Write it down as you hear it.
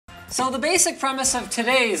So the basic premise of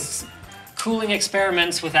today's cooling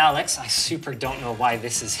experiments with Alex, I super don't know why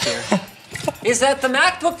this is here, is that the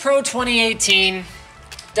MacBook Pro 2018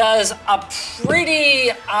 does a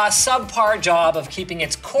pretty subpar job of keeping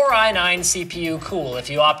its Core i9 CPU cool if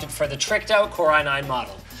you opted for the tricked out Core i9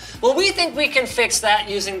 model. Well, we think we can fix that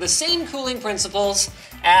using the same cooling principles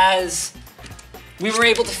as we were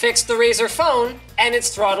able to fix the Razer phone and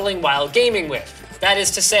its throttling while gaming with. That is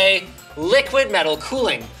to say, liquid metal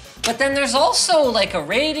cooling. But then there's also like a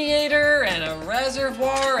radiator and a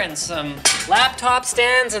reservoir and some laptop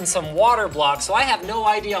stands and some water blocks, so I have no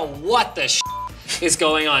idea what the is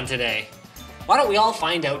going on today. Why don't we all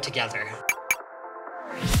find out together?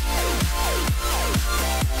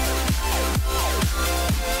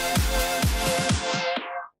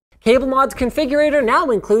 CableMod's configurator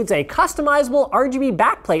now includes a customizable RGB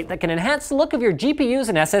backplate that can enhance the look of your GPUs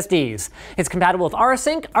and SSDs. It's compatible with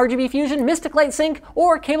rsync, RGB Fusion, Mystic Light Sync,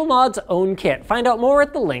 or CableMod's own kit. Find out more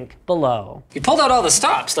at the link below. You pulled out all the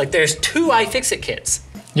stops, like there's 2 iFixit kits.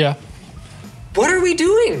 Yeah. What are we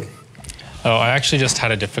doing? Oh, I actually just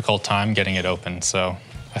had a difficult time getting it open, so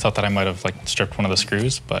I thought that I might have like stripped one of the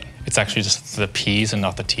screws, but it's actually just the P's and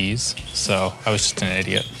not the T's, so I was just an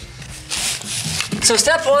idiot. So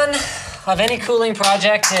step 1 of any cooling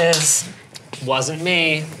project is, wasn't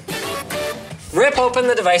me, rip open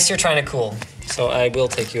the device you're trying to cool. So I will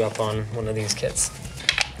take you up on one of these kits.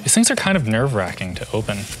 These things are kind of nerve-wracking to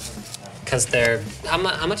open. Because they're, how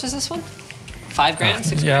much is this one? 5 grand,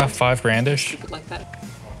 6 grand? Yeah, 5 grand-ish. Keep it like that.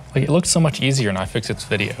 Like, it looks so much easier in iFixit's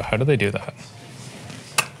video. How do they do that?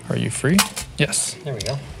 Are you free? Yes. There we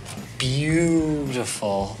go.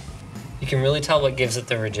 Beautiful. You can really tell what gives it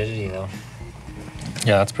the rigidity though.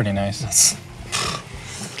 Yeah, that's pretty nice.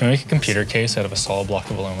 Can we make a computer case out of a solid block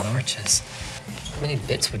of aluminum? Gorgeous. How many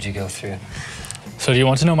bits would you go through? So do you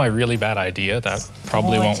want to know my really bad idea that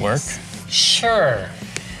probably won't work? Sure.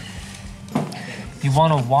 You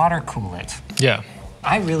want to water cool it. Yeah.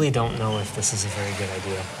 I really don't know if this is a very good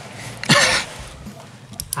idea.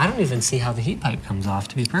 I don't even see how the heat pipe comes off,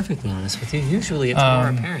 to be perfectly honest with you. Usually it's more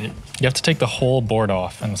apparent. You have to take the whole board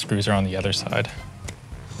off and the screws are on the other side.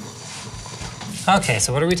 Okay,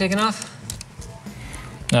 so what are we taking off?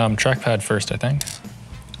 Trackpad first, I think.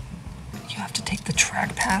 You have to take the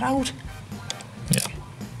trackpad out? Yeah.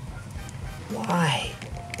 Why?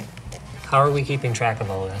 How are we keeping track of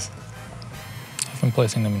all of this? I've been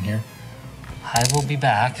placing them in here. I will be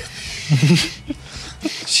back.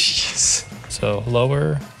 Jeez. So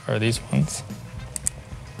lower are these ones.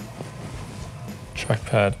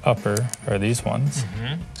 Trackpad upper are these ones.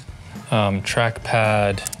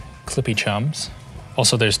 Trackpad clippy chums.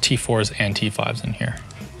 Also, there's T4s and T5s in here.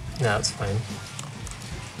 No, that's fine.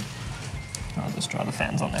 I'll just draw the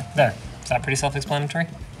fans on there. There. Is that pretty self-explanatory?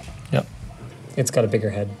 Yep. It's got a bigger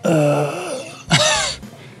head.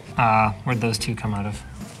 Where'd those 2 come out of?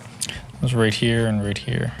 It was right here and right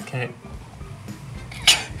here. Okay.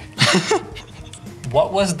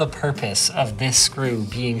 What was the purpose of this screw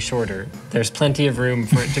being shorter? There's plenty of room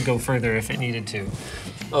for it to go further if it needed to.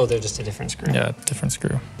 Oh, they're just a different screw. Yeah, different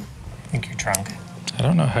screw. I think you're drunk. I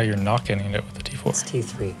don't know how you're not getting it with the T4. It's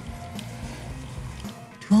T3.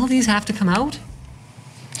 Do all these have to come out?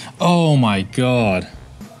 Oh my God.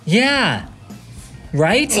 Yeah.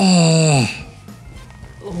 Right? Oh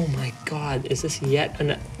my God, is this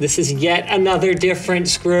this is yet another different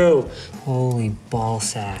screw. Holy ball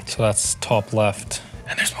sack. So that's top left.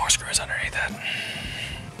 And there's more screws underneath that.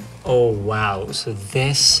 Oh wow, so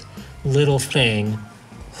this little thing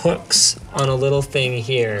hooks on a little thing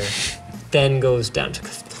here, then goes down to,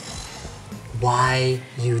 why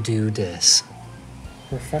you do this?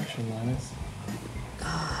 Perfection, Linus.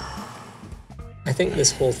 I think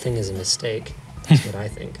this whole thing is a mistake. That's what I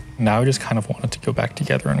think. Now I just kind of want it to go back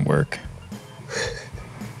together and work.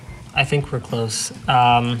 I think we're close.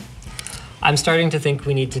 I'm starting to think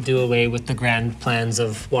we need to do away with the grand plans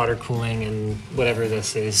of water cooling and whatever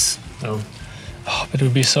this is. So. Oh, but it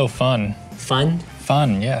would be so fun. Fun?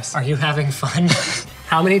 Fun, yes. Are you having fun?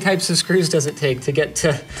 How many types of screws does it take to get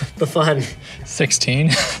to the fun? 16.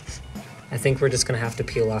 I think we're just gonna have to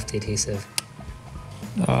peel off the adhesive.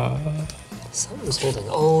 Something's holding.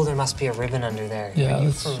 Oh, there must be a ribbon under there. Yeah. Are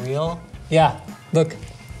you for real? Yeah, look,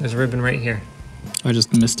 there's a ribbon right here. I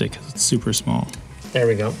just missed it because it's super small. There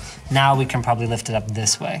we go. Now we can probably lift it up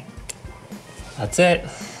this way. That's it.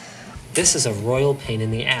 This is a royal pain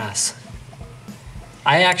in the ass.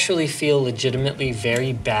 I actually feel legitimately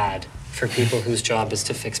very bad for people whose job is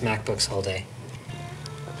to fix MacBooks all day.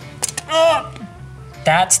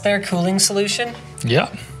 That's their cooling solution?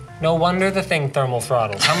 Yeah. No wonder the thing thermal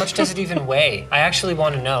throttles. How much does it even weigh? I actually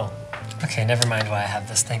want to know. Okay, never mind why I have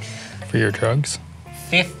this thing. For your drugs?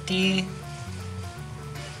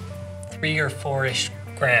 53 or 4-ish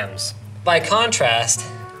grams. By contrast,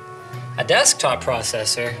 a desktop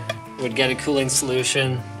processor would get a cooling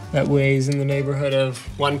solution that weighs in the neighborhood of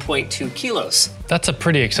 1.2 kilos. That's a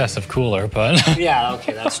pretty excessive cooler, but... Yeah,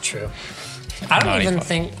 okay, that's true. I don't even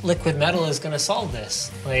think liquid metal is gonna solve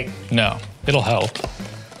this. Like, no, it'll help.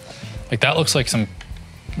 Like, that looks like some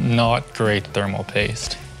not great thermal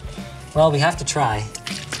paste. well, we have to try.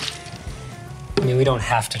 I mean, we don't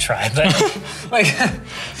have to try, but like...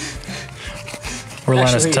 We're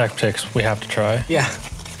Linus Actually- Tech Picks, we have to try. Yeah.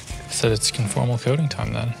 So it's conformal coating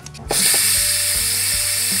time then.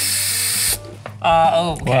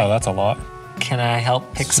 Oh, okay. Wow, that's a lot. Can I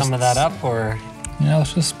help pick some of that up, or? Yeah,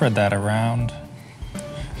 let's just spread that around.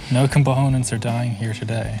 No components are dying here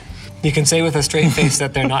today. You can say with a straight face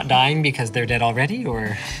that they're not dying because they're dead already,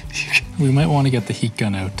 or? We might want to get the heat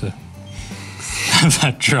gun out to have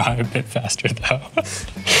that dry a bit faster though.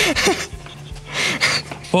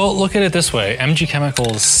 Well, look at it this way. MG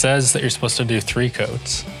Chemicals says that you're supposed to do 3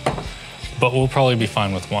 coats, but we'll probably be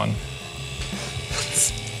fine with 1.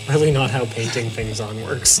 That's really not how painting things on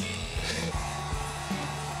works.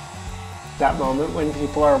 That moment when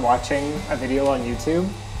people are watching a video on YouTube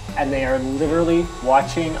and they are literally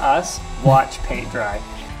watching us watch paint dry.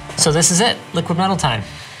 So this is it, liquid metal time.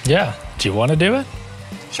 Yeah, do you want to do it?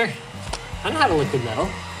 Sure. I know how to liquid metal.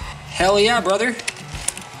 Hell yeah, brother.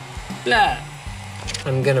 Blah.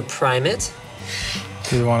 I'm gonna prime it.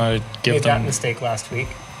 Do you want to give Made that them... mistake last week.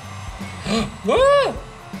 Whoa!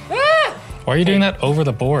 Ah! Why are you doing that over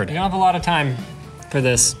the board? We don't have a lot of time for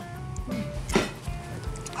this.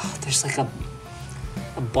 Oh, there's like a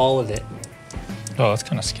ball of it. Oh, that's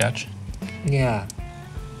kind of sketch. Yeah.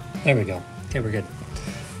 There we go. Okay, we're good.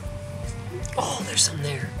 Oh, there's some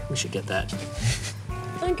there. We should get that. I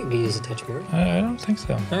think I could use a touch more. I don't think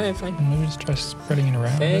so. All right, fine. Maybe just try spreading it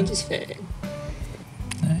around. Fine, just fine.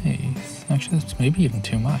 Nice. Actually, that's maybe even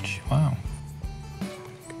too much. Wow.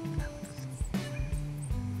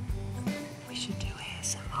 We should do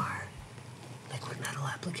ASMR. Liquid metal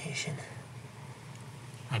application.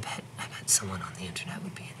 I bet someone on the internet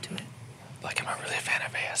would be into it. Like, I'm not really a fan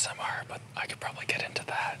of ASMR, but I could probably get into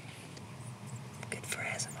that. Good for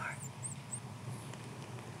ASMR.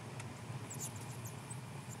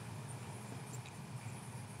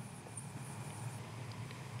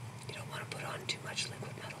 You don't want to put on too much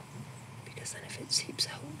liquid metal, because then if it seeps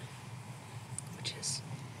out, which is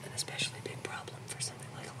an especially big problem for something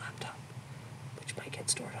like a laptop, which might get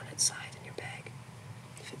stored on its side in your bag,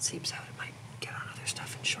 if it seeps out, it might get on other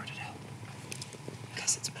stuff and short it out,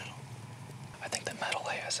 because it's metal. I think the metal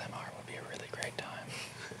ASMR would be a really great time.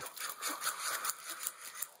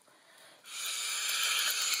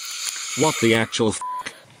 What the actual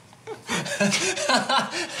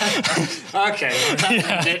Okay,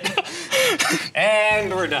 that's it.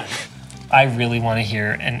 And we're done. I really want to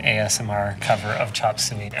hear an ASMR cover of Chop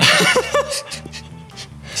Suey now.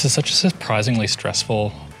 This is such a surprisingly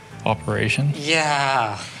stressful operation.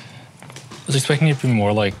 Yeah. I was expecting it to be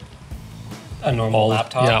more like A normal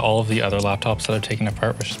laptop? Yeah, all of the other laptops that I've taken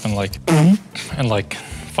apart, which has been like, and like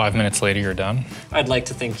 5 minutes later you're done. I'd like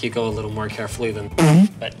to think you go a little more carefully than,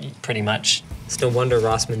 but pretty much. It's no wonder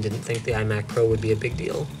Rossman didn't think the iMac Pro would be a big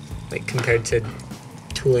deal. Like, compared to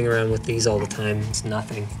tooling around with these all the time, it's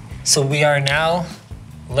nothing. So we are now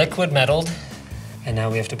liquid metaled, and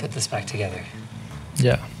now we have to put this back together.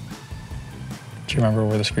 Yeah. Do you remember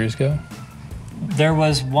where the screws go? There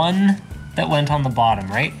was one that went on the bottom,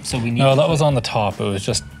 right? So we need. No, that was on the top. It was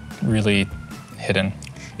just really hidden.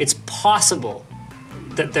 It's possible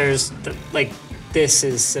that like this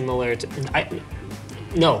is similar to.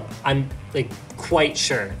 No, I'm like quite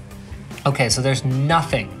sure. Okay, so there's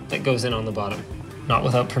nothing that goes in on the bottom, not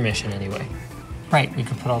without permission anyway. Right, we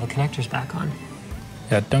could put all the connectors back on.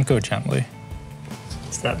 Yeah, don't go gently.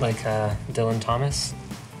 Is that like a Dylan Thomas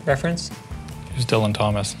reference? Who's Dylan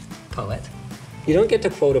Thomas? Poet. You don't get to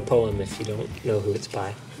quote a poem if you don't know who it's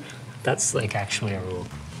by. That's like actually a rule.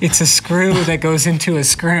 It's a screw that goes into a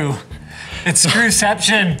screw. It's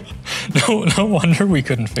screwception. No wonder we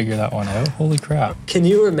couldn't figure that one out. Holy crap. Can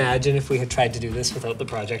you imagine if we had tried to do this without the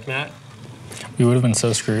project mat? We would have been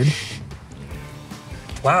so screwed.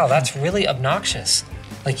 Wow, that's really obnoxious.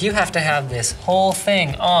 Like, you have to have this whole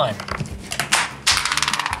thing on.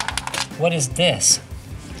 What is this?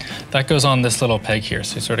 That goes on this little peg here,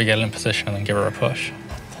 so you sort of get it in position and then give her a push.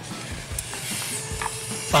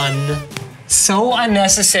 Fun. So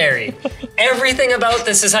unnecessary. Everything about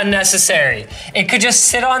this is unnecessary. It could just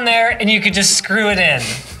sit on there and you could just screw it in.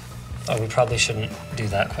 Oh, we probably shouldn't do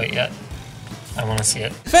that quite yet. I want to see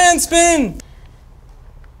it. Fan spin!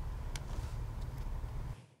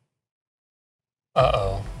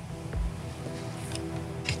 Uh-oh.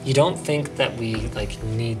 You don't think that we, like,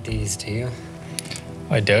 need these, do you?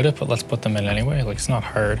 I doubt it, but let's put them in anyway. Like, it's not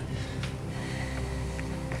hard.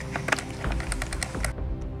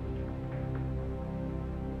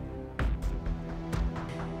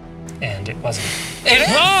 And it wasn't. It is!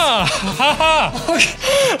 Ah! Ha ha!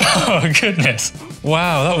 Oh, goodness.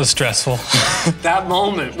 Wow, that was stressful. That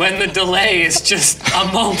moment when the delay is just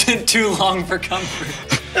a moment too long for comfort.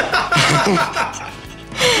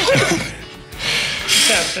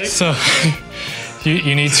 So,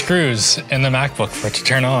 you need screws in the MacBook for it to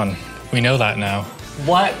turn on. We know that now.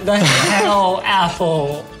 What the hell,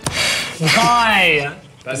 Apple? Why?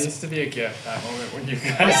 That needs to be a gift, that moment when you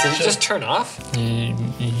Did guys it just turn off?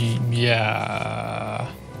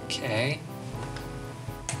 Yeah. Okay.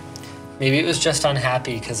 Maybe it was just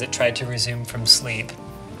unhappy because it tried to resume from sleep.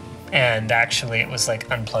 And actually it was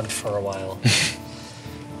like unplugged for a while.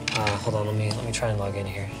 Hold on, let me try and log in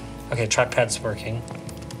here. Okay, trackpad's working.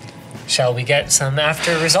 Shall we get some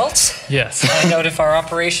after results? Yes. Find out if our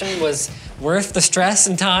operation was worth the stress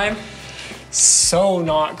and time? So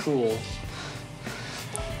not cool.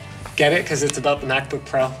 Get it? Because it's about the MacBook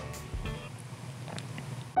Pro.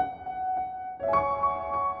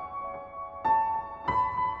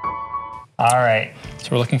 All right. So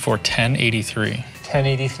we're looking for 1083.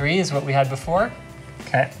 1083 is what we had before.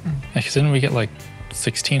 Okay. Because didn't we get like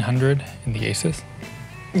 1600 in the Asus?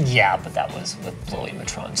 Yeah, but that was with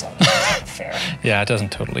Blowematrons on it. That's not fair. Yeah, it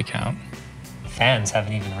doesn't totally count. Fans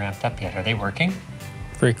haven't even ramped up yet. Are they working?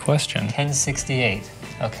 Great question. 1068.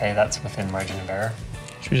 Okay, that's within margin of error.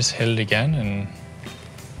 Should we just hit it again and...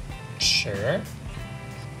 Sure.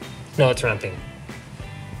 No, it's ramping.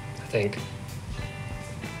 I think.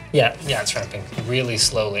 Yeah, it's ramping really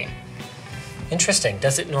slowly. Interesting.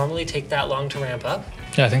 Does it normally take that long to ramp up?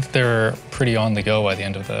 Yeah, I think they were pretty on the go by the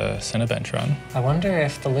end of the Cinebench run. I wonder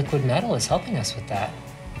if the liquid metal is helping us with that.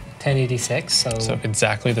 1086, So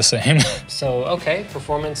exactly the same. So, okay,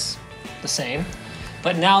 performance the same.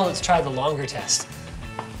 But now let's try the longer test.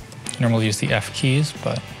 Normally use the F keys,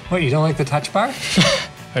 but What, you don't like the touch bar?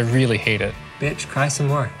 I really hate it. Bitch, cry some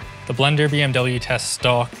more. The Blender BMW test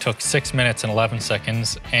stock took 6 minutes and 11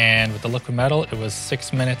 seconds, and with the liquid metal, it was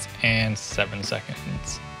 6 minutes and 7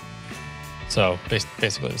 seconds. So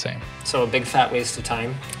basically the same. So a big fat waste of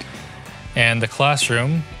time. And the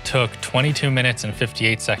Classroom took 22 minutes and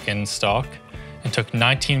 58 seconds stock, and took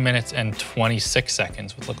 19 minutes and 26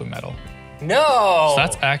 seconds with liquid metal. No! So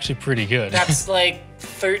that's actually pretty good. That's like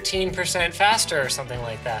 13% faster or something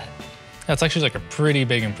like that. That's actually like a pretty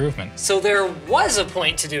big improvement. So there was a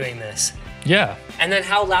point to doing this. Yeah, And then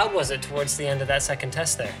how loud was it towards the end of that second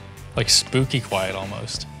test there? like spooky quiet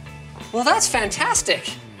almost. Well, that's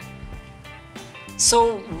fantastic.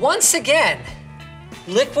 So once again,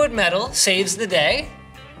 liquid metal saves the day.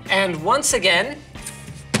 And once again,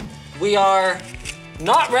 we are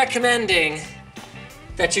not recommending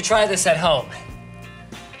that you try this at home.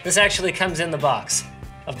 This actually comes in the box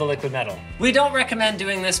of the liquid metal. We don't recommend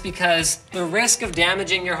doing this because the risk of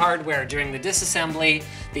damaging your hardware during the disassembly,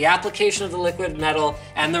 the application of the liquid metal,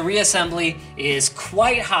 and the reassembly is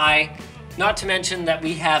quite high. Not to mention that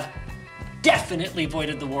we have definitely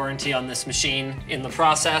voided the warranty on this machine in the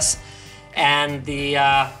process. And the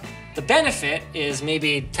benefit is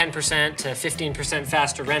maybe 10% to 15%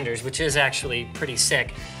 faster renders, which is actually pretty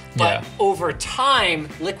sick. But Yeah. over time,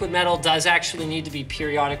 liquid metal does actually need to be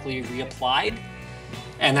periodically reapplied.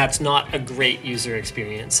 And that's not a great user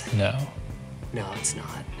experience. No. No, it's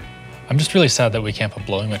not. I'm just really sad that we can't put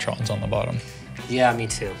Blowematrons on the bottom. Yeah, me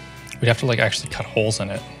too. We'd have to like actually cut holes in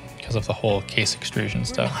it because of the whole case extrusion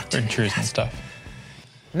stuff, not or doing intrusion that. stuff.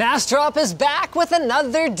 Massdrop is back with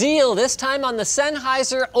another deal, this time on the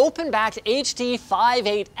Sennheiser open-backed HD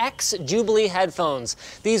 58X Jubilee headphones.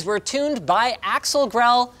 These were tuned by Axel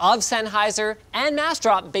Grell of Sennheiser and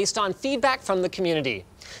Massdrop based on feedback from the community.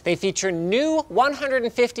 They feature new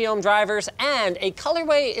 150 ohm drivers and a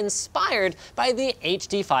colorway inspired by the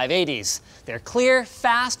HD 580s. They're clear,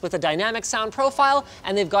 fast, with a dynamic sound profile,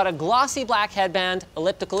 and they've got a glossy black headband,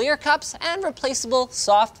 elliptical ear cups, and replaceable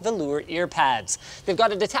soft velour ear pads. They've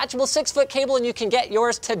got a detachable 6-foot cable, and you can get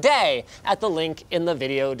yours today at the link in the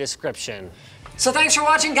video description. So thanks for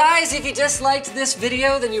watching, guys. If you disliked this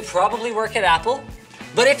video, then you probably work at Apple.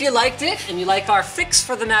 But if you liked it and you like our fix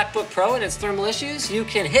for the MacBook Pro and its thermal issues, you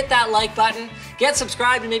can hit that like button, get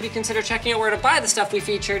subscribed, and maybe consider checking out where to buy the stuff we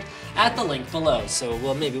featured at the link below. So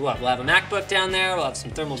we'll we'll have a MacBook down there, we'll have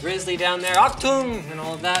some Thermal Grizzly down there, Octung, and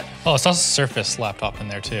all of that. Oh, it's also a Surface laptop in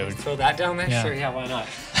there too. Throw that down there? Yeah. Sure, yeah, why not?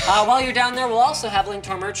 While you're down there, we'll also have a link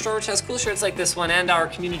to our merch store, which has cool shirts like this one, and our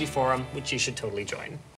community forum, which you should totally join.